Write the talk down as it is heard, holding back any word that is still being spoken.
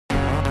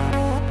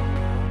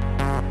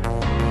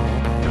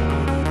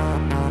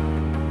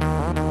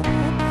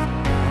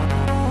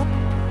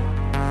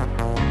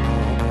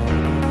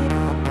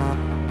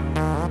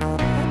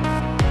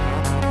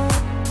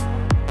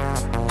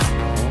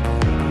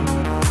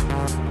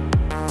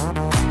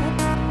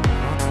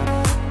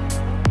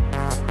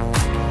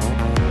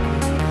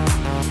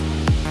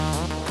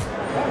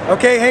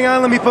Okay, hang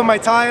on, let me put my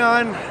tie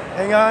on.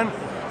 Hang on.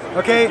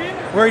 Okay,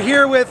 we're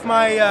here with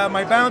my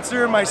my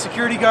bouncer, my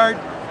security guard,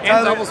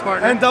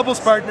 and doubles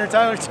partner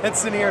Tyler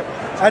Jensen here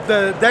at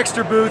the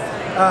Dexter booth.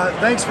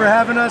 Thanks for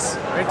having us.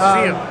 Great to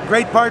see you.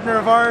 Great partner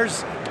of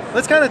ours.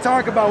 Let's kind of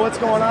talk about what's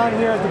going on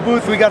here at the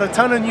booth. We got a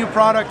ton of new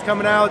product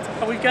coming out.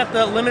 We've got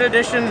the limited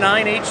edition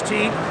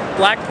 9HT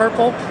black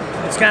purple.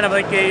 It's kind of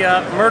like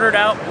a murdered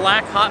out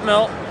black hot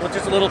melt with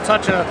just a little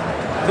touch of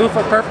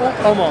Buffa purple.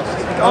 Almost.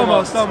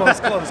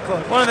 Close.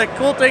 One of the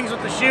cool things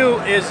with the shoe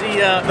is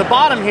the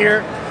bottom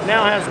here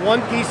now has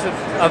one piece of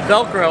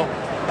Velcro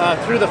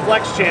through the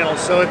flex channel,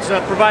 so it's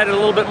provided a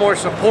little bit more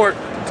support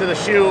to the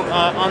shoe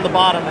on the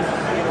bottom.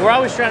 And we're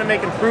always trying to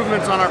make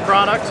improvements on our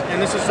product,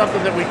 and this is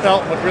something that we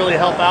felt would really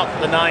help out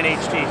the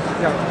 9HT.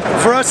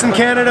 Yeah. For us in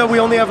Canada, we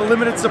only have a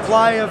limited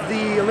supply of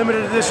the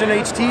limited edition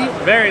HT.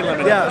 Very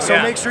limited. Yeah,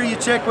 so make sure you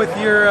check with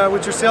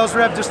your sales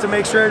rep just to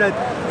make sure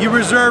that you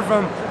reserve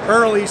them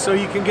early so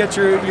you can get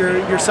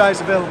your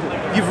size available.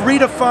 You've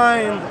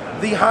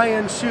redefined the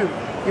high-end shoe.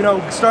 You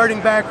know,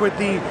 starting back with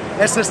the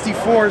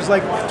SST4s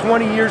like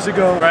 20 years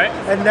ago, right?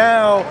 And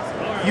now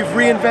you've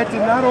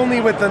reinvented not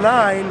only with the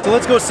 9. So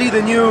let's go see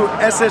the new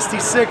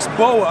SST6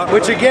 BOA,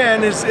 which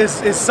again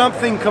is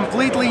something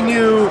completely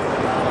new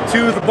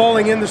to the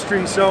bowling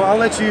industry. So I'll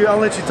let you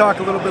talk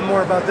a little bit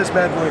more about this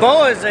bad boy.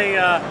 BOA is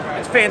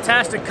it's a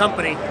fantastic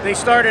company. They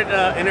started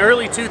in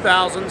early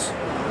 2000s,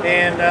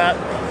 and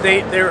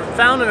they're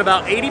found in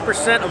about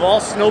 80% of all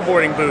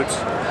snowboarding boots.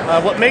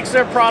 What makes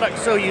their product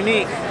so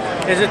unique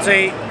is it's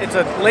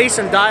a lace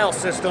and dial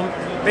system.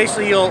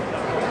 Basically, you'll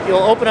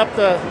open up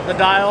the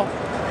dial,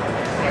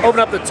 open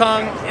up the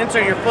tongue,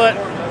 insert your foot,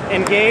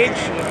 engage,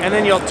 and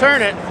then you'll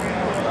turn it,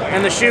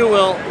 and the shoe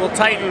will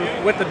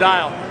tighten with the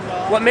dial.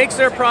 What makes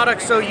their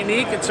product so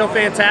unique and so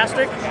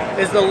fantastic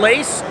is the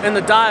lace and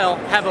the dial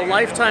have a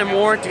lifetime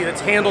warranty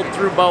that's handled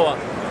through BOA.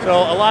 So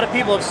a lot of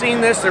people have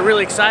seen this, they're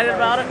really excited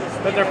about it,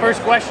 but their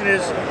first question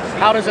is,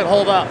 how does it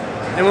hold up?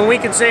 And when we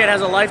can say it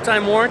has a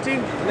lifetime warranty,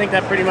 I think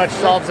that pretty much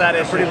solves that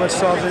issue. Pretty much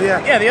solves it,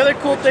 yeah. Yeah, the other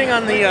cool thing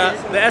on the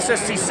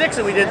SST6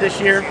 that we did this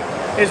year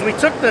is we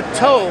took the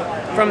toe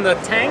from the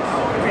tank.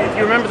 If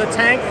you remember the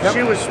tank, the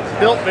shoe was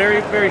built very,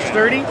 very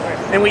sturdy,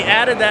 and we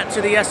added that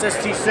to the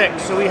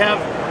SST6. So we have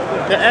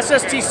the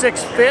SST6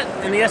 Fit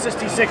and the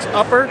SST6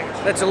 Upper.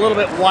 That's a little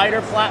bit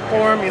wider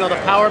platform. You know, the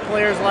power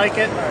players like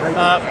it,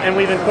 and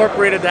we've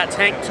incorporated that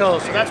tank toe.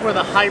 So that's where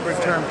the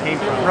hybrid term came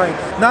from.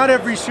 Right. Not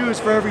every shoe is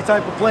for every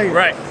type of player.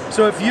 Right.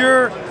 So if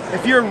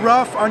you're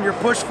rough on your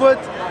push foot,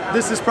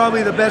 this is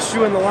probably the best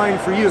shoe in the line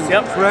for you.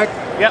 Yep. Correct?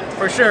 Yep,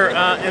 for sure.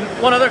 And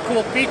one other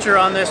cool feature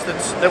on this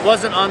that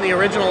wasn't on the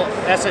original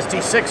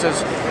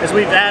SST6s is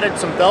we've added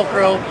some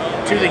Velcro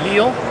to the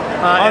heel.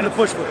 On the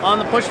push foot. On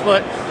the push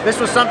foot. This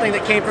was something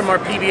that came from our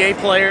PBA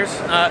players.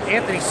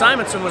 Anthony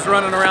Simonson was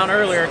running around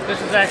earlier. This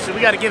is actually,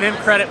 we got to give him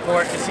credit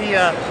for it, because he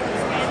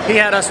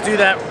had us do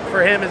that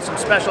for him in some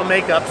special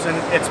makeups,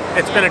 and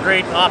it's been a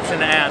great option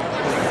to add.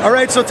 All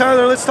right, so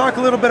Tyler, let's talk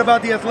a little bit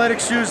about the athletic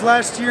shoes.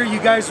 Last year, you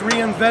guys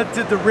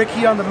reinvented the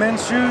Ricky on the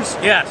men's shoes.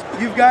 Yes.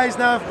 You guys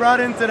now have brought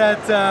into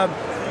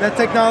that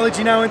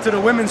technology now into the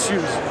women's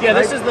shoes. Yeah,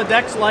 right? This is the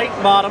Dex Light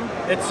bottom.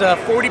 It's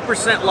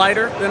 40%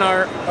 lighter than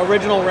our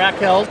original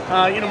Raquel.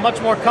 You know, much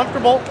more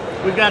comfortable.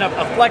 We've got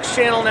a flex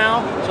channel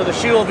now, so the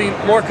shoe will be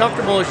more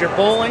comfortable as you're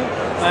bowling.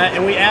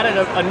 And we added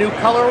a new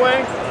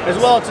colorway, as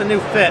well as a new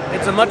fit.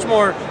 It's a much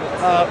more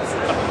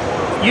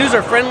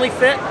user-friendly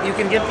fit. You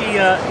can get the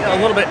a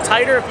little bit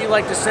tighter if you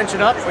like to cinch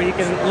it up, or you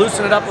can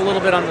loosen it up a little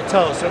bit on the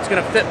toe, so it's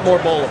going to fit more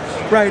bowlers.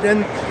 Right,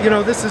 and you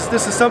know, this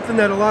is something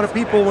that a lot of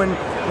people, when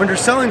they're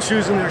selling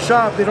shoes in their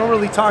shop, they don't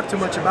really talk too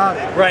much about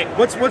it. Right.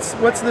 What's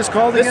this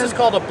called again? This is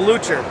called a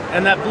blucher,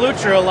 and that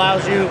blucher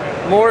allows you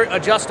more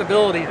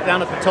adjustability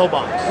down at the toe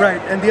box.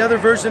 Right, and the other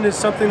version is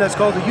something that's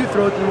called a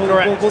U-throat,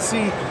 and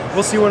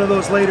we'll see one of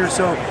those later.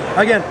 So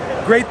again,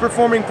 great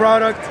performing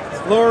product.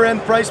 Lower end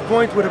price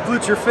point with a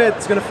blucher fit.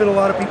 It's going to fit a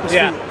lot of people's feet.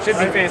 Yeah, should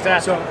be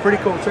fantastic. So pretty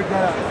cool. Check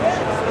that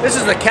out. This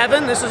is the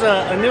Kevin. This is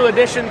a new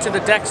addition to the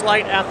Dex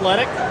Light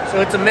Athletic.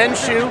 So it's a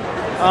men's shoe.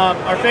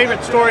 Our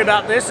favorite story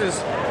about this is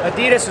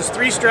Adidas is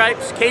 3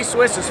 stripes,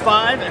 K-Swiss is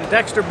 5, and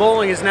Dexter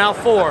Bowling is now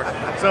 4.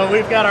 So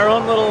we've got our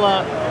own little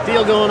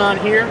deal going on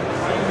here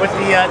with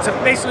the. It's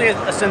basically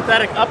a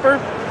synthetic upper,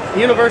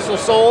 universal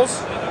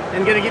soles,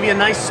 and going to give you a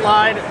nice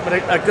slide, but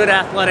a good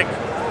athletic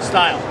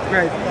style.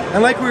 Right.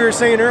 And like we were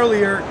saying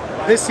earlier,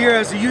 this here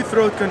has a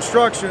U-throat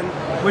construction,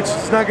 which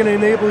is not going to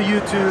enable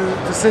you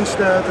to cinch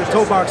the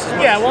toe box as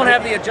much. Yeah, it won't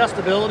have the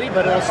adjustability,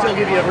 but it'll still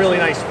give you a really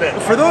nice fit.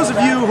 For those of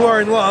you who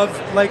are in love,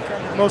 like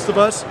most of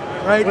us,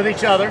 right? With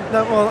each other.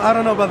 Well, I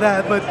don't know about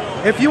that, but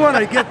if you want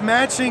to get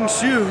matching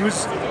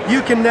shoes,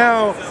 you can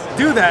now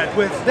do that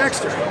with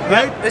Dexter,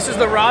 right? Yep. This is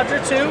the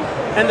Roger 2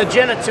 and the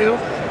Jenna 2.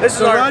 This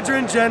is our Roger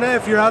and Jenna.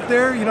 If you're out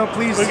there, you know,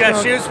 please give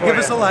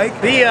us a like.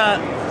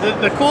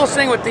 The coolest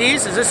thing with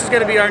these is this is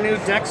going to be our new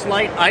Dex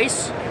Light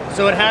Ice.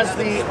 So it has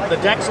the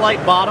Dex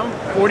Light bottom,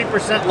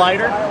 40%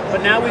 lighter,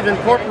 but now we've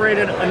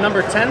incorporated a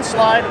number 10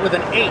 slide with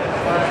an 8.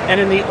 And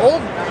in the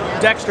old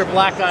Dexter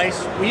Black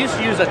Ice, we used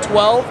to use a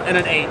 12 and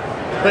an 8.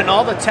 But in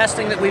all the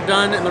testing that we've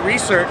done and the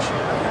research,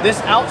 this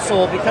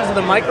outsole, because of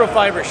the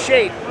microfiber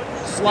shape,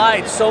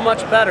 slides so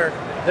much better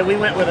that we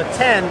went with a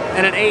 10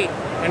 and an 8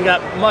 and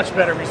got much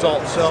better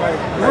results. So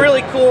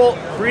really cool,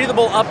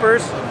 breathable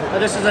uppers.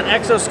 This is an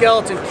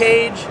exoskeleton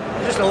cage.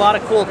 Just a lot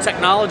of cool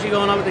technology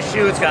going on with the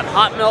shoe. It's got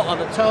hot melt on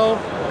the toe,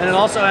 and it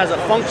also has a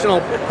functional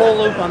pull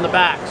loop on the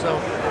back. So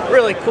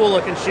really cool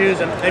looking shoes,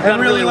 and they've done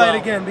really light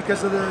well. again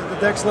because of the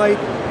Dex Light.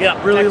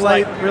 Yeah, really Dex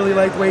light, Light. really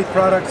lightweight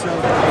product. So.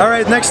 All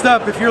right, next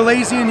up, if you're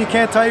lazy and you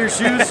can't tie your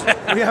shoes,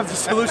 we have the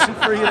solution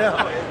for you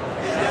now.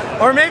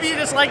 Or maybe you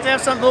just like to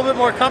have something a little bit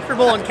more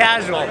comfortable and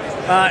casual,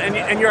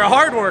 and you're a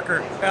hard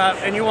worker,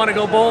 and you want to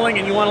go bowling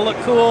and you want to look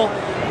cool.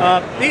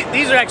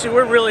 These are actually,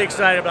 we're really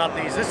excited about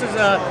these. This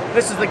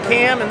is the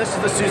Cam and this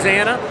is the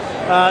Suzana.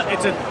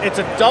 It's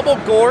a double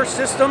gore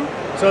system,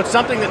 so it's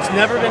something that's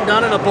never been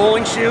done in a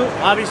bowling shoe.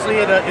 Obviously,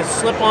 it is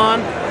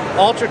slip-on,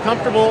 ultra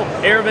comfortable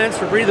air vents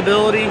for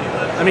breathability.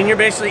 I mean, you're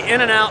basically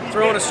in and out,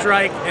 throwing a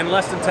strike in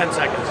less than 10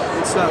 seconds.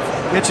 Good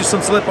stuff. Get you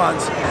some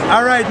slip-ons.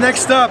 All right,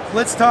 next up,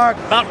 let's talk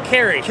about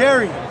Kerrie.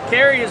 Kerrie.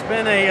 Kerrie has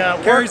been a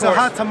workhorse. Kerrie's a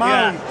hot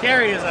tamale. Yeah,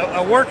 Kerrie is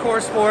a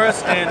workhorse for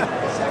us, and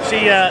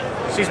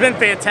she's been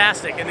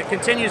fantastic, and it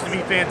continues to be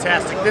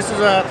fantastic. This is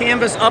a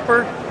canvas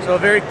upper, so a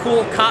very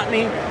cool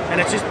cottony, and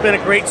it's just been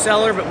a great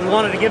seller, but we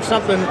wanted to give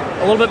something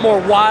a little bit more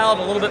wild,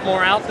 a little bit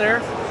more out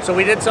there, so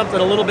we did something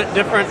a little bit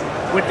different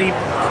with the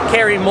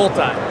Kerrie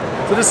Multi.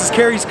 So this is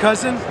Kerrie's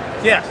cousin?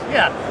 Yes,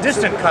 yeah,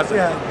 distant cousin.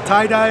 Yeah,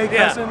 tie-dye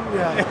cousin?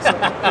 Yeah, so,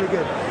 pretty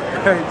good.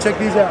 All right, check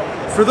these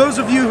out. For those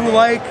of you who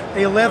like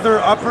a leather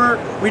upper,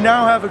 we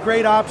now have a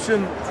great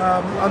option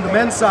on the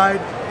men's side,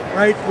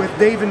 right, with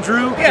Dave and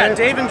Drew. Yeah,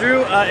 Dave and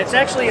Drew, it's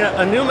actually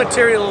a new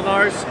material of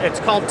ours. It's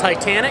called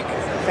Titanic,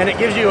 and it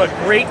gives you a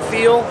great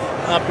feel,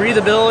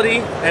 breathability,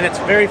 and it's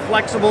very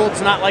flexible.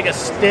 It's not like a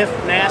stiff,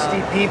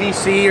 nasty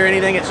PVC or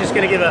anything. It's just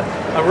going to give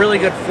a really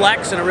good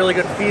flex and a really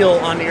good feel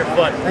onto your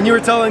foot. And you were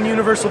telling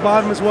universal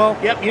bottom as well?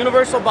 Yep,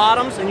 universal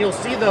bottoms, and you'll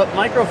see the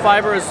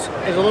microfiber is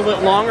a little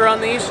bit longer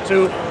on these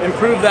to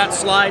improve that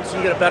slide, so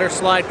you get a better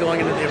slide going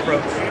into the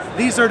approach.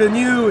 These are the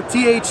new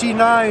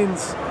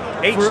THE9s.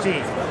 HT.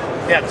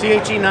 Yeah,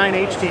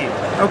 THE9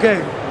 HT.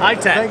 Okay. High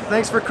tech.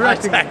 Thanks for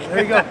correcting me.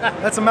 There you go.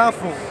 That's a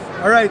mouthful.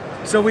 All right,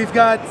 so we've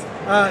got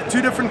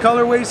two different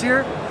colorways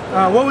here.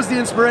 What was the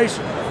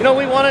inspiration? You know,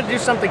 we wanted to do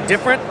something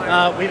different.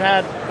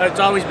 It's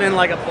always been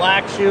like a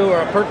black shoe or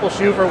a purple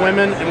shoe for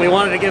women, and we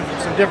wanted to give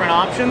some different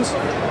options.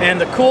 And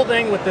the cool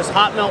thing with this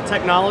hot melt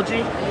technology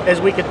is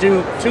we could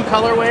do two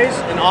colorways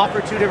and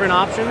offer two different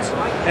options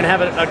and have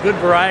a good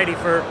variety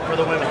for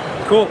the women.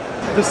 Cool.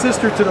 The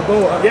sister to the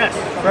boa. Yes.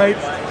 Right?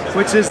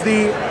 Which is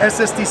the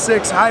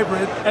SST6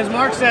 Hybrid. As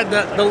Mark said,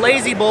 the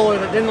lazy bowler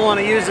that didn't want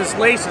to use his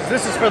laces,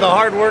 this is for the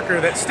hard worker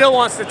that still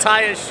wants to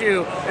tie his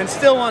shoe and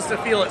still wants to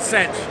feel it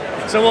cinch.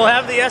 So we'll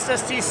have the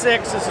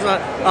SST6. This is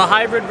a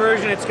hybrid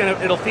version.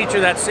 It'll feature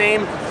that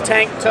same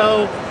tank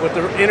toe with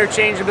the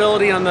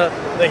interchangeability on the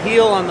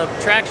heel on the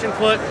traction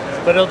foot,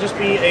 but it'll just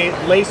be a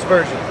lace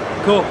version.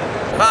 Cool.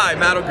 Hi,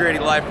 Matt O'Grady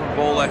live from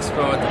Bowl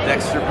Expo at the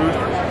Dexter booth.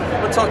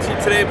 I'm going to talk to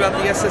you today about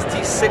the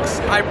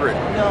SST6 Hybrid.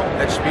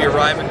 That should be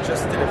arriving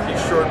just in a few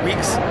short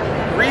weeks.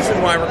 The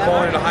reason why we're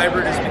calling it a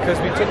hybrid is because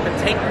we took the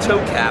tank toe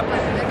cap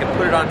and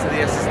put it onto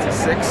the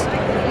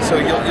SST6. So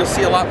you'll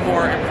see a lot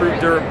more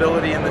improved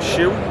durability in the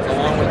shoe,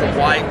 along with the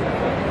wide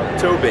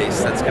toe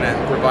base that's going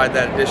to provide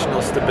that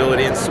additional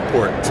stability and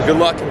support. So good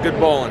luck and good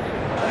bowling.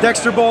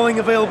 Dexter Bowling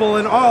available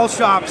in all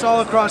shops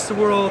all across the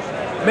world.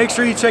 Make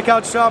sure you check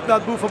out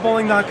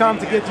shop.buffabowling.com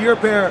to get your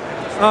pair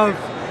of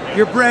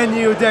your brand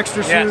new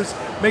Dexter shoes.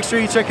 Make sure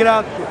you check it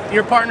out.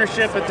 Your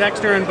partnership with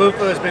Dexter and Buffa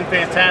has been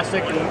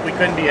fantastic, and we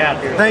couldn't be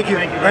happier. Thank you.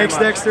 Thank you very Thanks,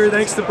 much. Dexter.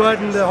 Thanks to Bud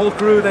and the whole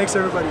crew. Thanks,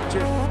 everybody.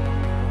 Cheers.